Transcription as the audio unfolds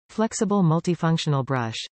Flexible multifunctional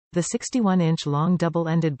brush. The 61-inch long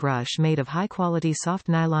double-ended brush made of high-quality soft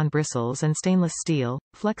nylon bristles and stainless steel,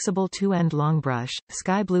 flexible two-end long brush,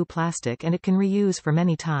 sky blue plastic, and it can reuse for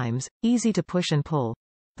many times, easy to push and pull.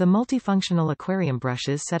 The multifunctional aquarium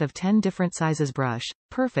brushes set of 10 different sizes brush,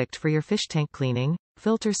 perfect for your fish tank cleaning,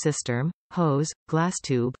 filter systerm, hose, glass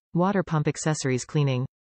tube, water pump accessories cleaning.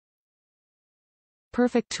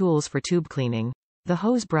 Perfect tools for tube cleaning. The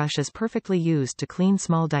hose brush is perfectly used to clean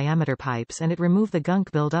small diameter pipes and it remove the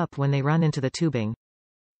gunk build up when they run into the tubing.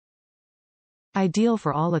 Ideal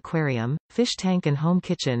for all aquarium, fish tank and home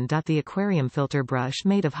kitchen. The aquarium filter brush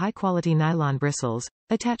made of high-quality nylon bristles,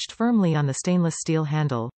 attached firmly on the stainless steel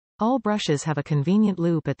handle. All brushes have a convenient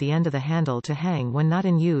loop at the end of the handle to hang when not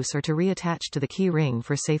in use or to reattach to the key ring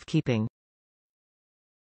for safekeeping.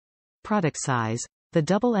 Product size. The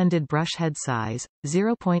double-ended brush head size,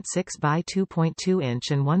 0.6 by 2.2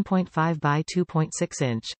 inch and 1.5 by 2.6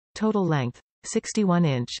 inch, total length, 61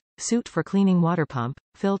 inch, suit for cleaning water pump,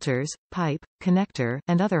 filters, pipe, connector,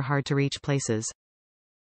 and other hard-to-reach places.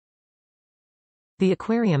 The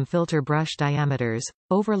aquarium filter brush diameters,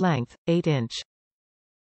 over length, 8 inch.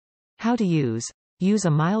 How to use. Use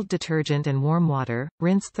a mild detergent and warm water,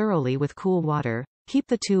 rinse thoroughly with cool water. Keep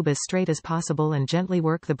the tube as straight as possible and gently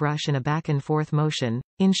work the brush in a back and forth motion,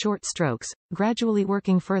 in short strokes, gradually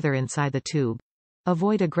working further inside the tube.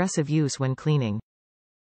 Avoid aggressive use when cleaning.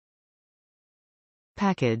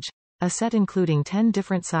 Package. A set including 10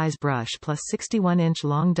 different size brush plus 61-inch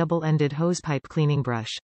long double-ended hosepipe cleaning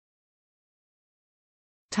brush.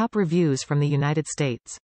 Top reviews from the United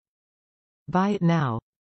States. Buy it now.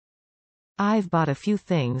 I've bought a few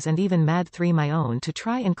things and even made 3 my own to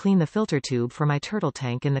try and clean the filter tube for my turtle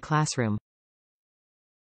tank in the classroom.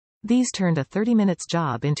 These turned a 30 minutes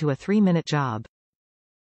job into a 3-minute job.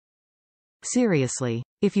 Seriously,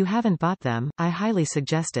 if you haven't bought them, I highly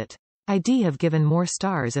suggest it. I'd have given more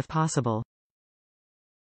stars if possible.